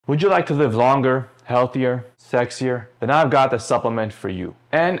Would you like to live longer, healthier, sexier? Then I've got the supplement for you.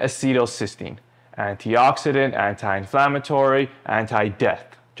 N-Acetylcysteine. Antioxidant, anti-inflammatory,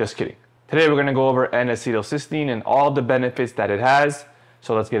 anti-death. Just kidding. Today we're going to go over N-Acetylcysteine and all the benefits that it has.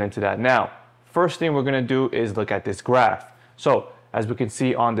 So let's get into that now. First thing we're going to do is look at this graph. So as we can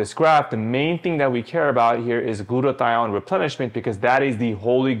see on this graph, the main thing that we care about here is glutathione replenishment because that is the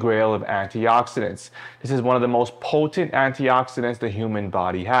holy grail of antioxidants. This is one of the most potent antioxidants the human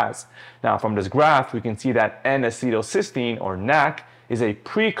body has. Now from this graph, we can see that N-acetylcysteine or NAC is a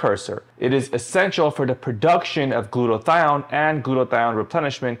precursor. It is essential for the production of glutathione and glutathione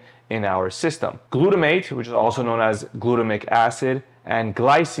replenishment in our system. Glutamate, which is also known as glutamic acid, and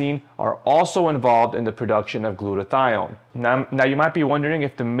glycine are also involved in the production of glutathione. Now you might be wondering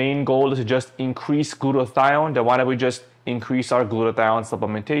if the main goal is to just increase glutathione, then why don't we just increase our glutathione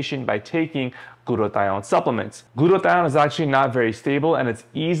supplementation by taking glutathione supplements? Glutathione is actually not very stable and it's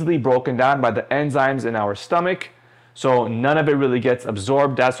easily broken down by the enzymes in our stomach, so none of it really gets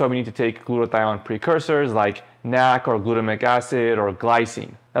absorbed. That's why we need to take glutathione precursors like NAC or glutamic acid or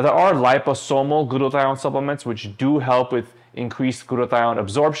glycine. Now there are liposomal glutathione supplements which do help with increased glutathione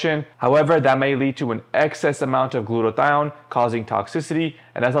absorption. However, that may lead to an excess amount of glutathione causing toxicity,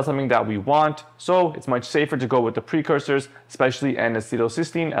 and that's not something that we want. So it's much safer to go with the precursors, especially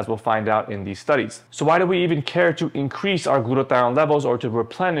N-acetylcysteine, as we'll find out in these studies. So why do we even care to increase our glutathione levels or to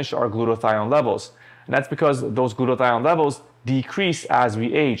replenish our glutathione levels? And that's because those glutathione levels decrease as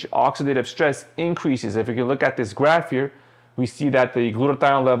we age. Oxidative stress increases. If you can look at this graph here, we see that the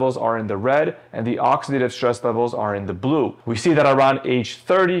glutathione levels are in the red and the oxidative stress levels are in the blue. We see that around age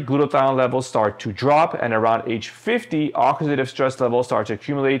 30, glutathione levels start to drop, and around age 50, oxidative stress levels start to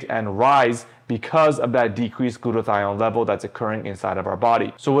accumulate and rise because of that decreased glutathione level that's occurring inside of our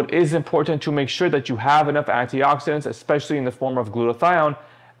body. So it is important to make sure that you have enough antioxidants, especially in the form of glutathione,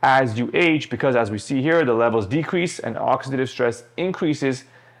 as you age, because as we see here, the levels decrease and oxidative stress increases.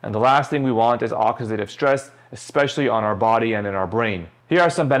 And the last thing we want is oxidative stress, especially on our body and in our brain. Here are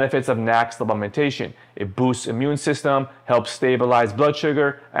some benefits of NAC supplementation. It boosts immune system, helps stabilize blood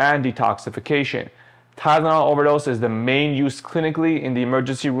sugar, and detoxification. Tylenol overdose is the main use clinically in the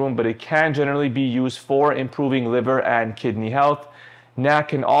emergency room, but it can generally be used for improving liver and kidney health. NAC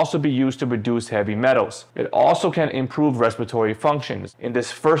can also be used to reduce heavy metals. It also can improve respiratory functions. In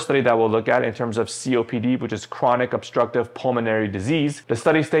this first study that we'll look at in terms of COPD, which is chronic obstructive pulmonary disease, the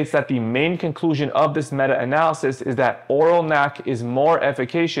study states that the main conclusion of this meta-analysis is that oral NAC is more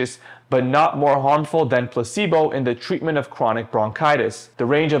efficacious but not more harmful than placebo in the treatment of chronic bronchitis. The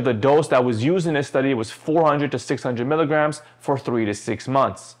range of the dose that was used in this study was 400 to 600 milligrams for 3 to 6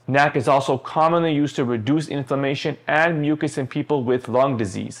 months. NAC is also commonly used to reduce inflammation and mucus in people with lung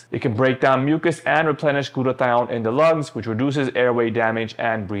disease. It can break down mucus and replenish glutathione in the lungs, which reduces airway damage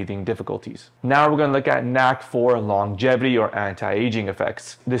and breathing difficulties. Now we're going to look at NAC for longevity or anti-aging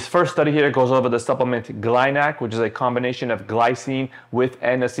effects. This first study here goes over the supplement GlyNAC, which is a combination of glycine with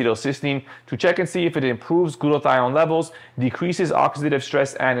N-acetylcysteine, to check and see if it improves glutathione levels, decreases oxidative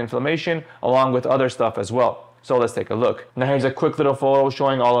stress and inflammation, along with other stuff as well. So let's take a look. Now here's a quick little photo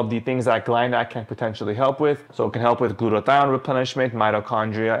showing all of the things that GlyNAC can potentially help with. So it can help with glutathione replenishment,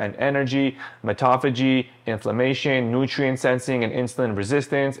 mitochondria and energy, mitophagy, inflammation, nutrient sensing and insulin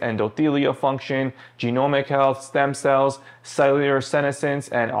resistance, endothelial function, genomic health, stem cells, cellular senescence,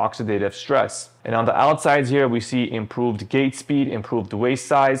 and oxidative stress. And on the outsides here, we see improved gait speed, improved waist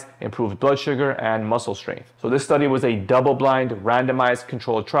size, improved blood sugar, and muscle strength. So this study was a double-blind, randomized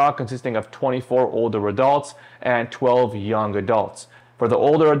controlled trial consisting of 24 older adults and 12 young adults. For the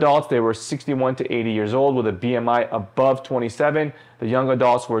older adults, they were 61 to 80 years old with a BMI above 27. The young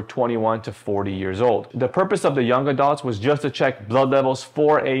adults were 21 to 40 years old. The purpose of the young adults was just to check blood levels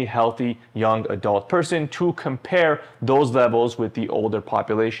for a healthy young adult person to compare those levels with the older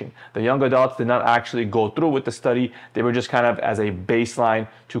population. The young adults did not actually go through with the study. They were just kind of as a baseline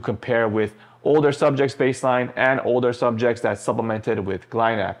to compare with older subjects baseline and older subjects that supplemented with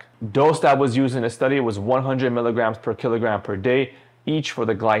GlyNAC. Dose that was used in the study was 100 milligrams per kilogram per day, each for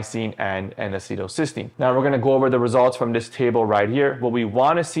the glycine and N-acetylcysteine. Now we're going to go over the results from this table right here. What we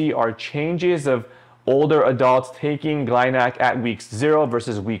want to see are changes of older adults taking GlyNAC at weeks 0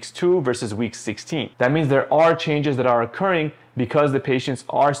 versus weeks 2 versus week 16. That means there are changes that are occurring because the patients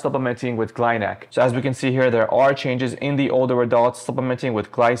are supplementing with GlyNAC. So as we can see here, there are changes in the older adults supplementing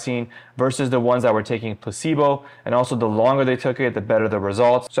with glycine versus the ones that were taking placebo, and also the longer they took it, the better the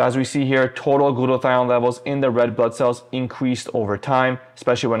results. So as we see here, total glutathione levels in the red blood cells increased over time,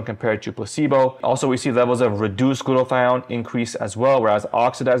 especially when compared to placebo. Also, we see levels of reduced glutathione increase as well, whereas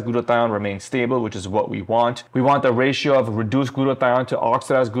oxidized glutathione remains stable, which is what we want. We want the ratio of reduced glutathione to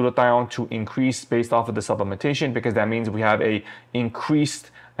oxidized glutathione to increase based off of the supplementation, because that means we have a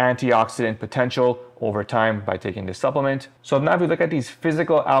increased antioxidant potential over time by taking this supplement. So now if we look at these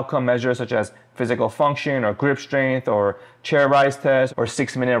physical outcome measures such as physical function or grip strength or chair rise test or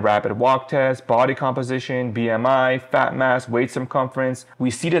 6-minute rapid walk test, body composition, BMI, fat mass, waist circumference,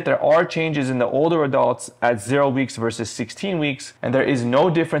 we see that there are changes in the older adults at 0 weeks versus 16 weeks, and there is no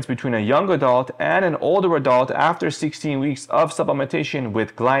difference between a young adult and an older adult after 16 weeks of supplementation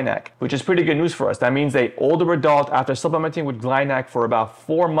with GlyNAC, which is pretty good news for us. That means an older adult after supplementing with GlyNAC for about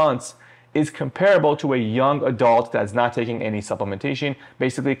 4 months is comparable to a young adult that's not taking any supplementation,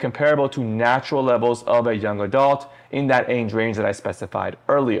 basically comparable to natural levels of a young adult in that age range that I specified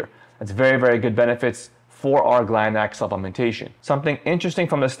earlier. That's very, very good benefits for our GlyNAC supplementation. Something interesting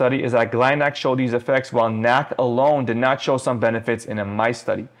from the study is that GlyNAC showed these effects while NAC alone did not show some benefits in a mice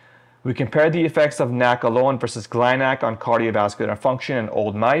study. We compared the effects of NAC alone versus GlyNAC on cardiovascular function in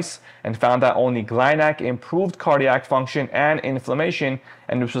old mice and found that only GlyNAC improved cardiac function and inflammation,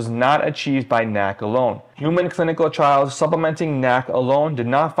 and this was not achieved by NAC alone. Human clinical trials supplementing NAC alone did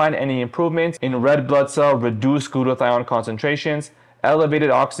not find any improvements in red blood cell reduced glutathione concentrations, elevated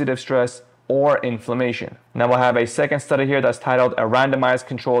oxidative stress, or inflammation. Now we'll have a second study here that's titled A Randomized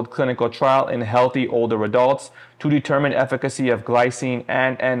Controlled Clinical Trial in Healthy Older Adults to Determine Efficacy of Glycine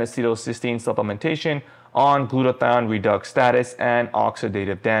and N-Acetylcysteine Supplementation on Glutathione Redox Status and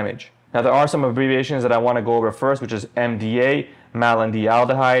Oxidative Damage. Now there are some abbreviations that I want to go over first, which is MDA,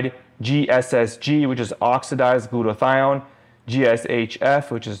 malondialdehyde, GSSG, which is oxidized glutathione,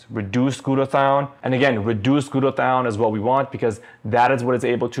 GSHF, which is reduced glutathione. And again, reduced glutathione is what we want because that is what is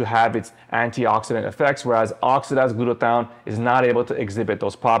able to have its antioxidant effects, whereas oxidized glutathione is not able to exhibit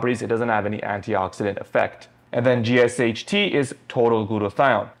those properties. It doesn't have any antioxidant effect. And then GSHT is total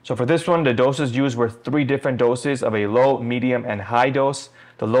glutathione. So for this one, the doses used were 3 different doses of a low, medium, and high dose.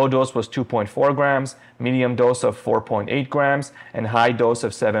 The low dose was 2.4 grams, medium dose of 4.8 grams, and high dose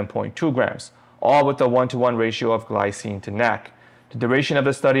of 7.2 grams. All with a 1-to-1 ratio of glycine to NAC. The duration of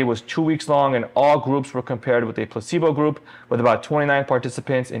the study was 2 weeks long, and all groups were compared with a placebo group with about 29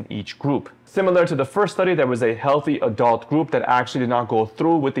 participants in each group. Similar to the first study, there was a healthy adult group that actually did not go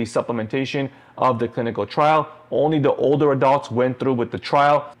through with the supplementation of the clinical trial. Only the older adults went through with the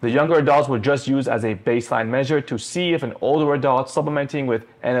trial. The younger adults were just used as a baseline measure to see if an older adult supplementing with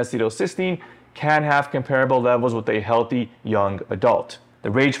N-acetylcysteine can have comparable levels with a healthy young adult. The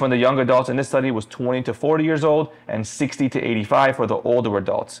range for the young adults in this study was 20 to 40 years old and 60 to 85 for the older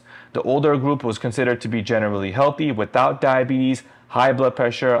adults. The older group was considered to be generally healthy without diabetes, high blood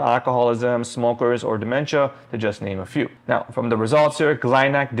pressure, alcoholism, smokers, or dementia, to just name a few. Now, from the results here,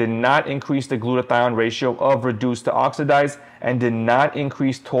 GlyNAC did not increase the glutathione ratio of reduced to oxidized and did not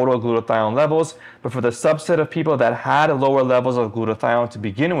increase total glutathione levels, but for the subset of people that had lower levels of glutathione to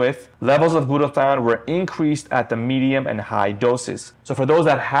begin with, levels of glutathione were increased at the medium and high doses. So for those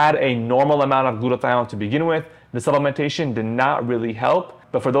that had a normal amount of glutathione to begin with, the supplementation did not really help,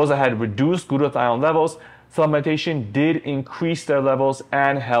 but for those that had reduced glutathione levels, supplementation did increase their levels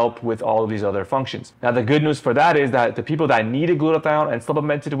and help with all of these other functions. Now the good news for that is that the people that needed glutathione and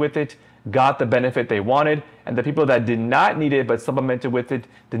supplemented with it got the benefit they wanted, and the people that did not need it but supplemented with it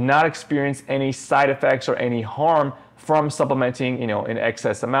did not experience any side effects or any harm from supplementing, in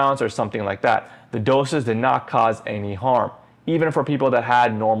excess amounts or something like that. The doses did not cause any harm, even for people that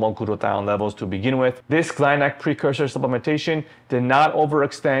had normal glutathione levels to begin with. This GlyNAC precursor supplementation did not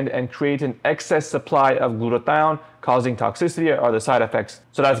overextend and create an excess supply of glutathione, causing toxicity or other side effects.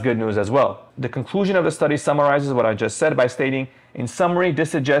 So that's good news as well. The conclusion of the study summarizes what I just said by stating, in summary,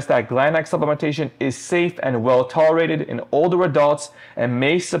 this suggests that GlyNAC supplementation is safe and well tolerated in older adults and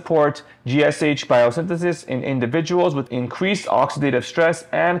may support GSH biosynthesis in individuals with increased oxidative stress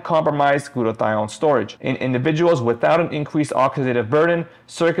and compromised glutathione storage. In individuals without an increased oxidative burden,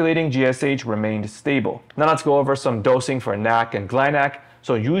 circulating GSH remained stable. Now let's go over some dosing for NAC and GlyNAC.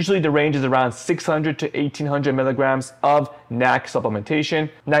 So usually the range is around 600 to 1800 milligrams of NAC supplementation.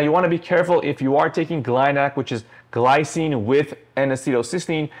 Now you want to be careful if you are taking GlyNAC, which is glycine with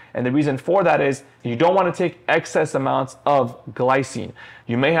N-acetylcysteine, and the reason for that is you don't want to take excess amounts of glycine.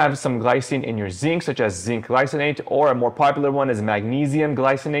 You may have some glycine in your zinc, such as zinc glycinate, or a more popular one is magnesium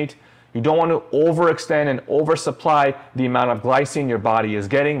glycinate. You don't want to overextend and oversupply the amount of glycine your body is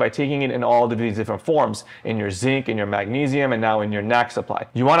getting by taking it in all of these different forms, in your zinc, in your magnesium, and now in your NAC supply.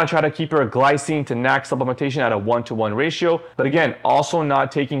 You want to try to keep your glycine to NAC supplementation at a 1-to-1 ratio, but again, also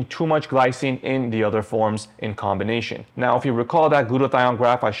not taking too much glycine in the other forms in combination. Now, if you recall that glutathione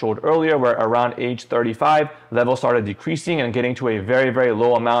graph I showed earlier, where around age 35, levels started decreasing and getting to a very, very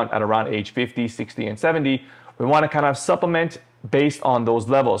low amount at around age 50, 60, and 70, we want to kind of supplement based on those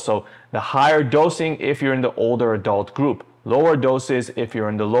levels. So the higher dosing if you're in the older adult group, lower doses if you're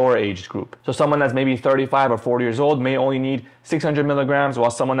in the lower age group. So someone that's maybe 35 or 40 years old may only need 600 milligrams,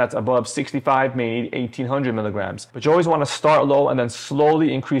 while someone that's above 65 may need 1800 milligrams. But you always want to start low and then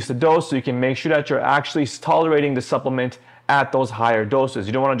slowly increase the dose so you can make sure that you're actually tolerating the supplement at those higher doses.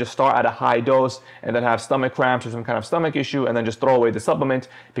 You don't want to just start at a high dose and then have stomach cramps or some kind of stomach issue and then just throw away the supplement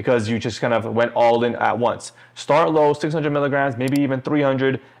because you just kind of went all in at once. Start low, 600 milligrams, maybe even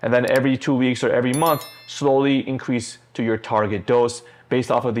 300, and then every 2 weeks or every month, slowly increase to your target dose based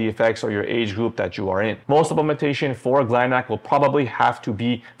off of the effects or your age group that you are in. Most supplementation for GlandNAC will probably have to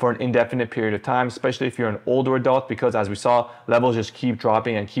be for an indefinite period of time, especially if you're an older adult, because as we saw, levels just keep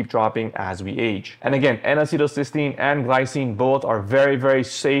dropping and keep dropping as we age. And again, N-acetylcysteine and glycine both are very, very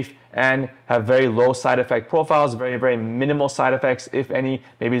safe and have very low side effect profiles, very, very minimal side effects, if any,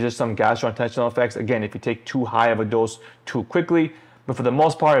 maybe just some gastrointestinal effects. Again, if you take too high of a dose too quickly. But for the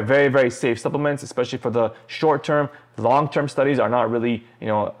most part, very, very safe supplements, especially for the short term. Long-term studies are not really,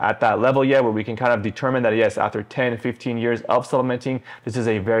 at that level yet where we can kind of determine that, yes, after 10, 15 years of supplementing, this is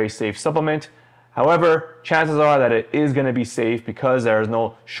a very safe supplement. However, chances are that it is going to be safe because there is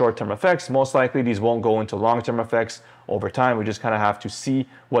no short-term effects. Most likely, these won't go into long-term effects over time. We just kind of have to see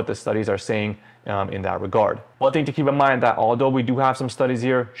what the studies are saying in that regard. One thing to keep in mind that although we do have some studies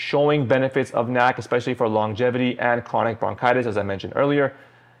here showing benefits of NAC, especially for longevity and chronic bronchitis, as I mentioned earlier,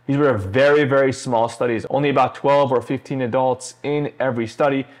 these were very, very small studies, only about 12 or 15 adults in every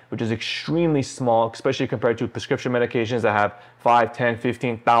study, which is extremely small, especially compared to prescription medications that have 5, 10,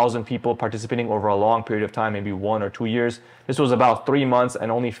 15,000 people participating over a long period of time, maybe 1 or 2 years. This was about 3 months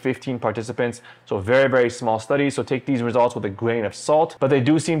and only 15 participants, so very, very small studies. So take these results with a grain of salt, but they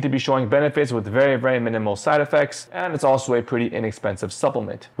do seem to be showing benefits with very, very minimal side effects, and it's also a pretty inexpensive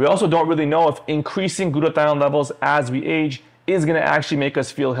supplement. We also don't really know if increasing glutathione levels as we age is going to actually make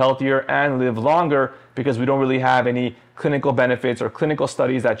us feel healthier and live longer, because we don't really have any clinical benefits or clinical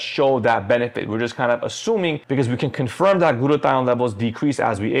studies that show that benefit. We're just kind of assuming, because we can confirm that glutathione levels decrease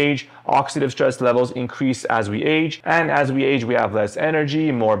as we age, oxidative stress levels increase as we age, and as we age we have less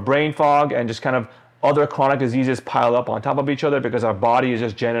energy, more brain fog, and just kind of other chronic diseases pile up on top of each other because our body is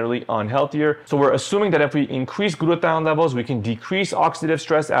just generally unhealthier. So we're assuming that if we increase glutathione levels, we can decrease oxidative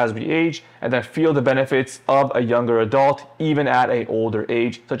stress as we age and then feel the benefits of a younger adult, even at an older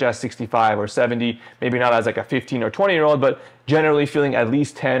age, such as 65 or 70, maybe not as like a 15 or 20-year-old, but generally feeling at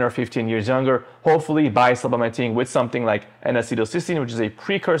least 10 or 15 years younger, hopefully by supplementing with something like N-acetylcysteine, which is a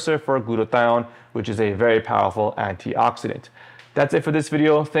precursor for glutathione, which is a very powerful antioxidant. That's it for this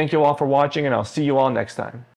video. Thank you all for watching, and I'll see you all next time.